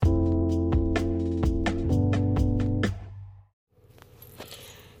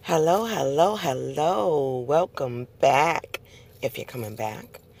Hello, hello, hello. Welcome back if you're coming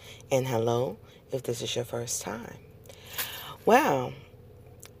back. And hello if this is your first time. Well,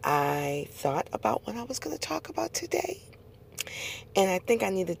 I thought about what I was going to talk about today. And I think I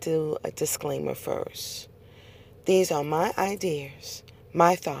need to do a disclaimer first. These are my ideas,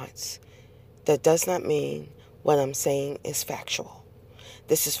 my thoughts. That does not mean what I'm saying is factual.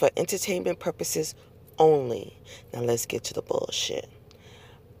 This is for entertainment purposes only. Now let's get to the bullshit.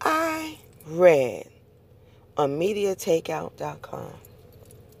 I read on MediaTakeout.com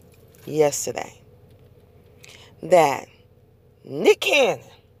yesterday that Nick Cannon,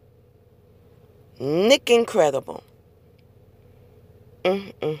 Nick Incredible, are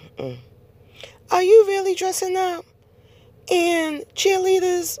you really dressing up in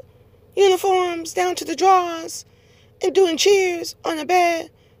cheerleaders' uniforms down to the drawers and doing cheers on the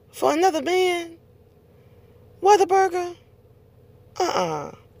bed for another man? Whataburger?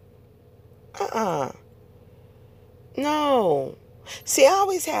 No. See, I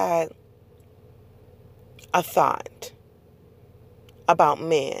always had a thought about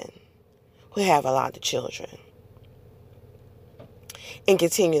men who have a lot of children and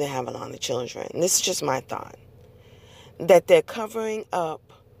continue to have a lot of children. And this is just my thought. That they're covering up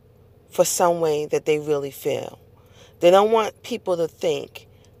for some way that they really feel. They don't want people to think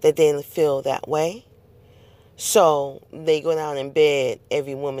that they feel that way. So they go down in bed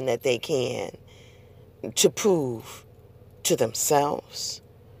every woman that they can to prove to themselves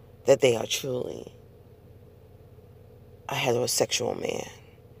that they are truly a heterosexual man.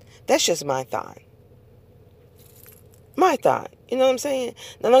 That's just my thought. My thought. You know what I'm saying?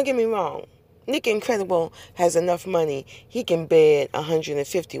 Now, don't get me wrong. Nick Incredible has enough money. He can bed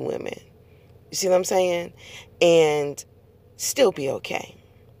 150 women. You see what I'm saying? And still be okay.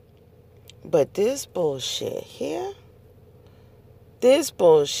 But this bullshit here,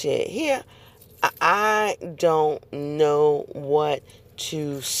 I don't know what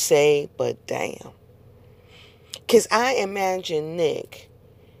to say, but damn. Because I imagine Nick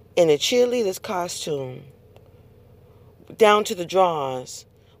in a cheerleader's costume, down to the drawers,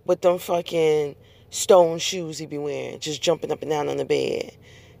 with them fucking stone shoes he be wearing, just jumping up and down on the bed,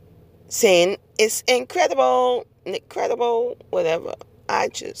 saying, it's incredible, whatever.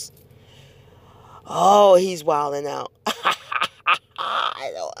 He's wilding out.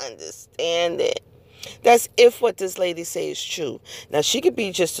 I don't understand it. That's if what this lady says is true. Now, she could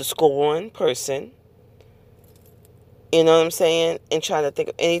be just a scorn person, you know what I'm saying, and try to think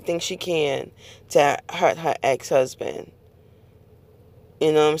of anything she can to hurt her ex-husband.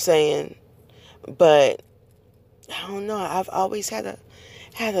 You know what I'm saying? But I don't know. I've always had a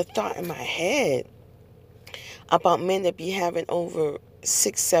thought in my head about men that be having over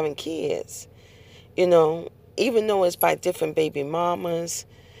 6, 7 kids. You know, even though it's by different baby mamas.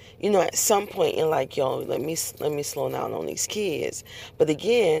 You know, at some point you're like, yo, let me slow down on these kids. But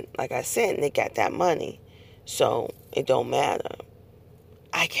again, like I said, they got that money, so it don't matter.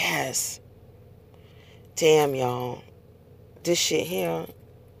 I guess. Damn, y'all, this shit here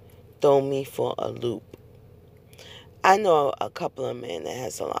throw me for a loop. I know a couple of men that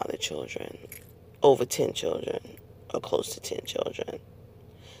has a lot of children, over 10 children, or close to 10 children.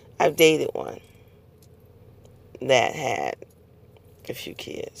 I've dated one that had a few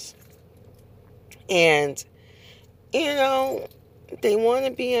kids. And, you know, they want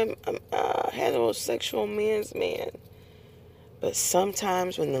to be a heterosexual man's man. But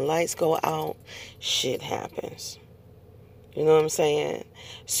sometimes when the lights go out, shit happens. You know what I'm saying?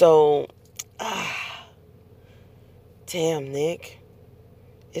 So, damn, Nick.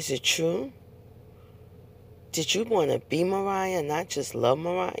 Is it true? Did you want to be Mariah, not just love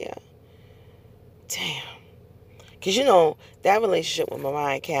Mariah? Damn. Because, you know, that relationship with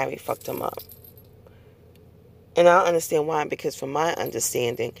Mariah Carey fucked him up. And I don't understand why, because from my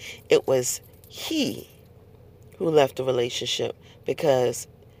understanding, it was he who left the relationship because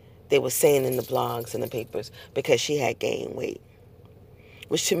they were saying in the blogs and the papers because she had gained weight.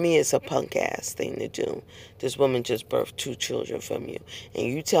 Which to me is a punk ass thing to do. This woman just birthed 2 children from you. And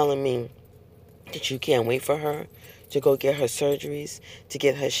you telling me that you can't wait for her to go get her surgeries, to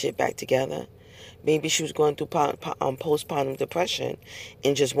get her shit back together? Maybe she was going through postpartum depression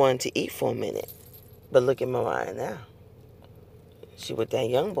and just wanted to eat for a minute. But look at Mariah now. She with that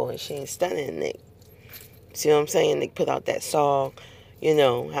young boy. She ain't stunning, Nick. See what I'm saying? Nick put out that song, you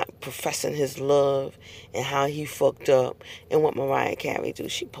know, professing his love and how he fucked up. And what Mariah Carey do?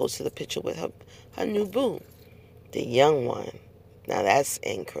 She posted a picture with her new boo, the young one. Now that's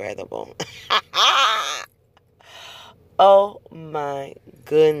incredible. Oh my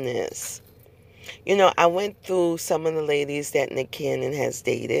goodness. I went through some of the ladies that Nick Cannon has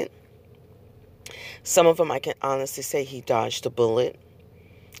dated. Some of them I can honestly say he dodged a bullet,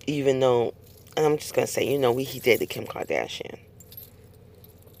 even though, and I'm just going to say, he dated Kim Kardashian.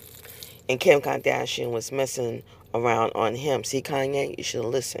 And Kim Kardashian was messing around on him. See, Kanye, you should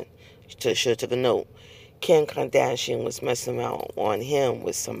have listened. You should have took a note. Kim Kardashian was messing around on him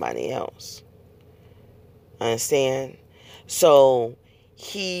with somebody else. Understand? So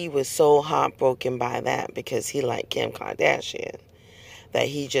he was so heartbroken by that because he liked Kim Kardashian that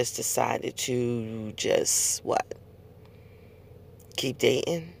he just decided to what? Keep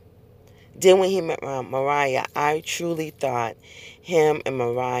dating? Then when he met Mariah, I truly thought him and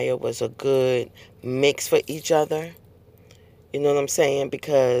Mariah was a good mix for each other. You know what I'm saying?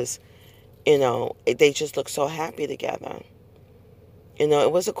 Because, they just look so happy together.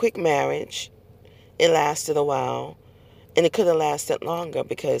 It was a quick marriage. It lasted a while. And it could have lasted longer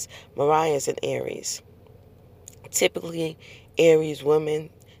because Mariah's an Aries. Typically, Aries women,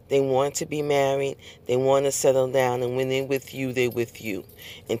 they want to be married. They want to settle down. And when they're with you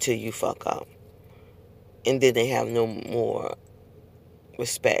until you fuck up. And then they have no more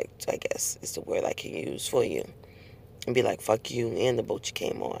respect, I guess, is the word I can use for you. And be like, fuck you and the boat you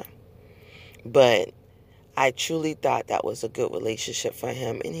came on. But I truly thought that was a good relationship for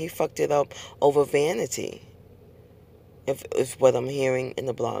him. And he fucked it up over vanity. If what I'm hearing in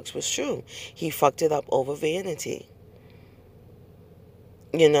the blogs was true. He fucked it up over vanity.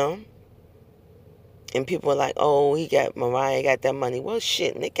 And people were like, oh, Mariah got that money. Well,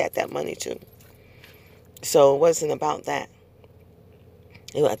 shit, Nick got that money too. So it wasn't about that.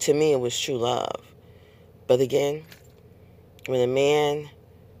 To me, it was true love. But again, when a man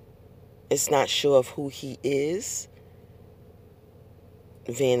is not sure of who he is,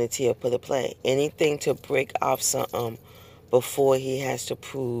 vanity will put a play. Anything to break off something before he has to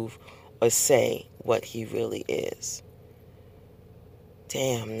prove or say what he really is.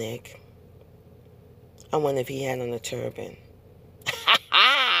 Damn, Nick. I wonder if he had on a turban.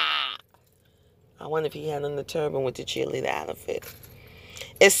 I wonder if he had on the turban with the cheerleader outfit.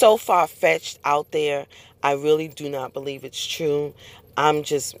 It's so far-fetched out there. I really do not believe it's true.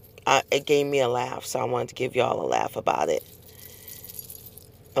 It gave me a laugh, so I wanted to give y'all a laugh about it.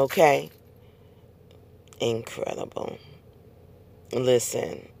 Okay? Incredible.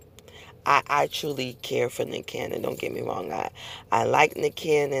 Listen, I truly care for Nick Cannon. Don't get me wrong. I like Nick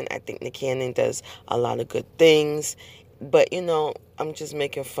Cannon. I think Nick Cannon does a lot of good things. But, I'm just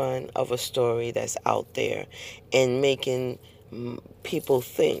making fun of a story that's out there and making people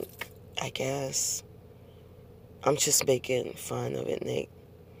think, I guess. I'm just making fun of it, Nick.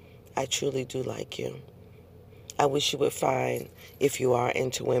 I truly do like you. I wish you would find, if you are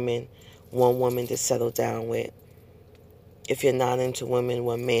into women, one woman to settle down with. If you're not into women,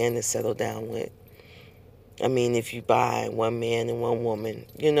 one man to settle down with. I mean, if you buy one man and one woman,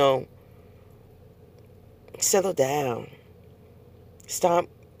 settle down. Stop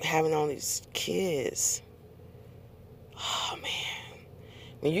having all these kids. Oh, man.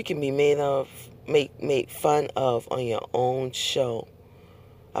 I mean, you can be made fun of on your own show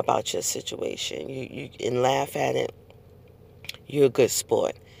about your situation. You and laugh at it. You're a good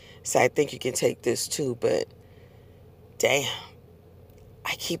sport. So I think you can take this too, but damn.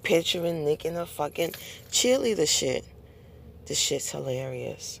 I keep picturing Nick in a fucking cheerleader shit. This shit's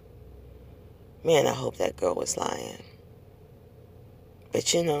hilarious. Man, I hope that girl was lying. But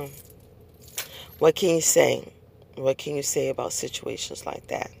what can you say? What can you say about situations like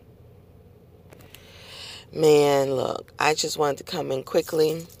that? Man, look, I just wanted to come in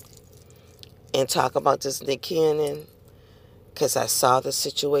quickly and talk about this Nick Cannon because I saw the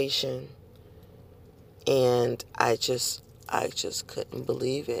situation and I just couldn't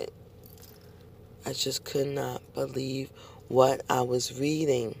believe it. I just could not believe what I was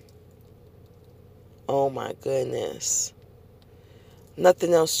reading. Oh my goodness.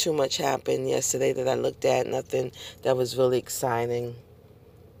 Nothing else too much happened yesterday that I looked at. Nothing that was really exciting.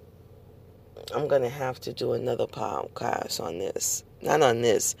 I'm going to have to do another podcast on this. Not on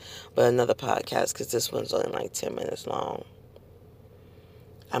this, but another podcast because this one's only like 10 minutes long.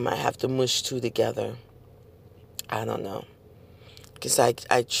 I might have to mush two together. I don't know. Because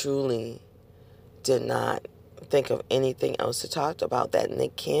I truly did not think of anything else to talk about. That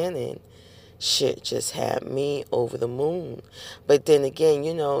Nick Cannon shit just had me over the moon. But then again,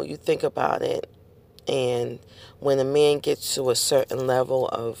 you think about it, and when a man gets to a certain level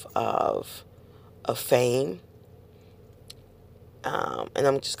of fame, and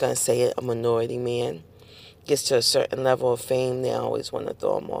I'm just going to say it, a minority man gets to a certain level of fame, they always want to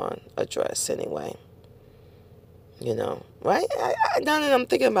throw him on a dress anyway. Right? Now that I'm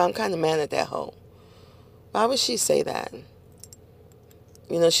thinking about it, I'm kind of mad at that hoe. Why would she say that?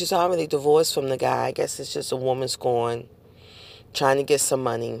 She's already divorced from the guy. I guess it's just a woman scorn, trying to get some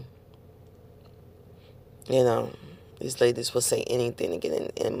money. These ladies will say anything to get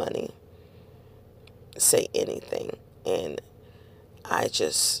in money. Say anything. And I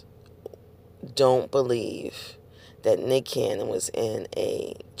just don't believe that Nick Cannon was in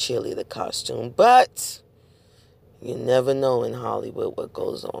a cheerleader costume. But you never know in Hollywood what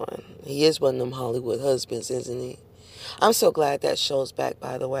goes on. He is one of them Hollywood husbands, isn't he? I'm so glad that show's back,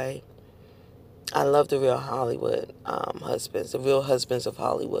 by the way. I love the Real Hollywood husbands, the Real Husbands of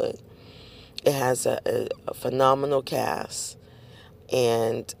Hollywood. It has a phenomenal cast,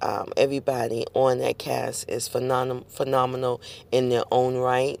 and everybody on that cast is phenomenal in their own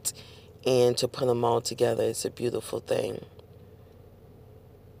right, and to put them all together is a beautiful thing.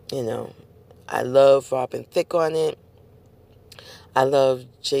 I love Robin Thicke on it. I love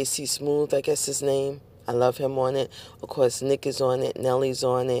J.C. Smooth, I guess his name. I love him on it. Of course, Nick is on it. Nelly's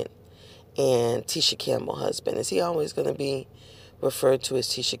on it. And Tisha Campbell husband. Is he always going to be referred to as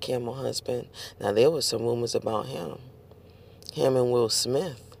Tisha Campbell husband? Now, there were some rumors about him. Him and Will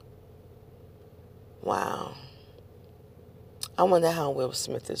Smith. Wow. I wonder how Will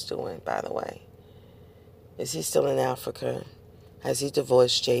Smith is doing, by the way. Is he still in Africa? Has he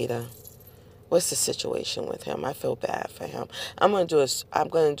divorced Jada? What's the situation with him? I feel bad for him. I'm going to do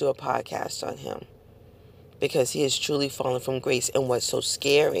a podcast on him, because he has truly fallen from grace. And what's so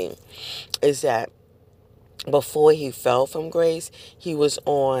scary is that before he fell from grace, he was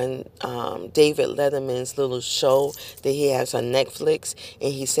on David Letterman's little show that he has on Netflix,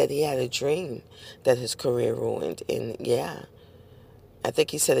 and he said he had a dream that his career ruined. And yeah, I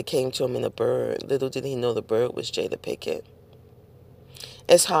think he said it came to him in a bird. Little did he know the bird was Jada Pinkett.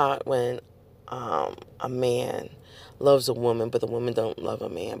 It's hard when a man loves a woman, but the woman don't love a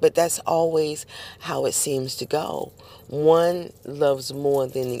man. But that's always how it seems to go. One loves more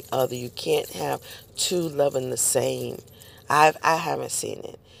than the other. You can't have two loving the same. I haven't seen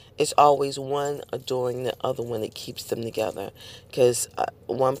it. It's always one adoring the other one that keeps them together, because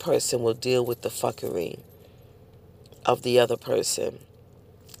one person will deal with the fuckery of the other person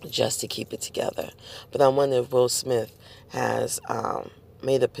just to keep it together. But I wonder if Will Smith has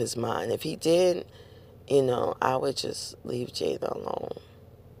made up his mind. If he did, I would just leave Jada alone.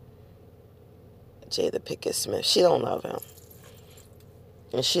 Jada Pinkett Smith. She don't love him.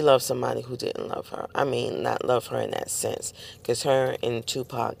 And she loves somebody who didn't love her. I mean, not love her in that sense. Because her and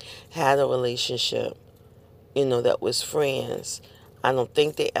Tupac had a relationship, that was friends. I don't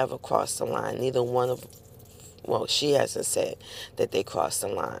think they ever crossed the line. Neither one of, well, she hasn't said that they crossed the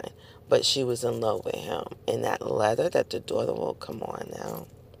line. But she was in love with him. And that letter that the daughter wrote, come on now.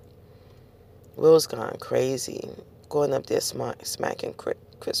 Will's gone crazy, going up there smacking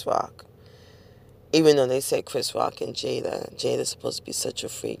Chris Rock. Even though they said Chris Rock and Jada's supposed to be such a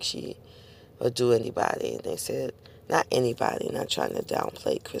freak, she would do anybody. And they said, not anybody, not trying to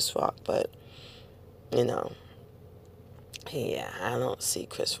downplay Chris Rock, but, yeah, I don't see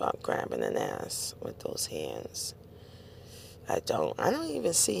Chris Rock grabbing an ass with those hands. I don't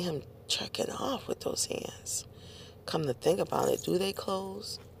even see him checking off with those hands. Come to think about it, do they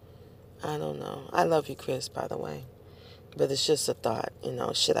close? I don't know. I love you, Chris, by the way. But it's just a thought,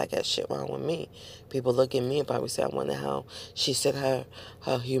 shit, I got shit wrong with me. People look at me and probably say, I wonder how she set her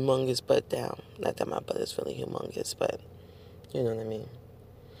humongous butt down. Not that my butt is really humongous, but you know what I mean.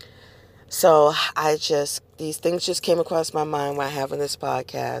 So these things just came across my mind while having this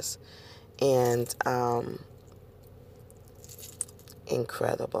podcast. And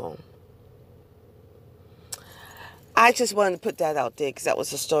incredible. I just wanted to put that out there because that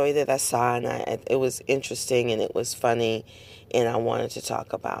was a story that I saw, and it was interesting and it was funny, and I wanted to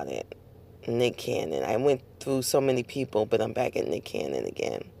talk about it. Nick Cannon. I went through so many people, but I'm back at Nick Cannon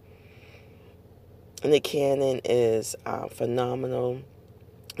again. Nick Cannon is phenomenal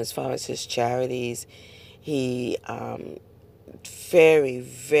as far as his charities. He very,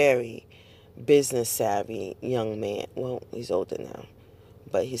 very business savvy young man. Well, he's older now,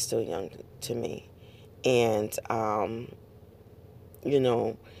 but he's still young to me. And, I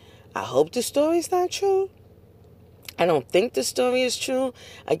hope the story's not true. I don't think the story is true.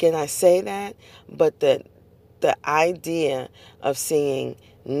 Again, I say that. But the idea of seeing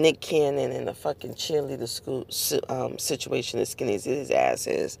Nick Cannon in a fucking cheerleader school situation as skinny as his ass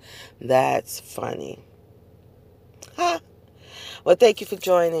is, that's funny. Ha! Well, thank you for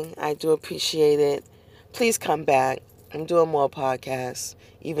joining. I do appreciate it. Please come back. I'm doing more podcasts,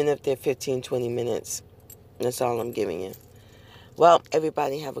 even if they're 15, 20 minutes. That's all I'm giving you. Well,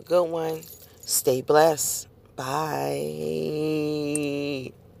 everybody have a good one. Stay blessed. Bye.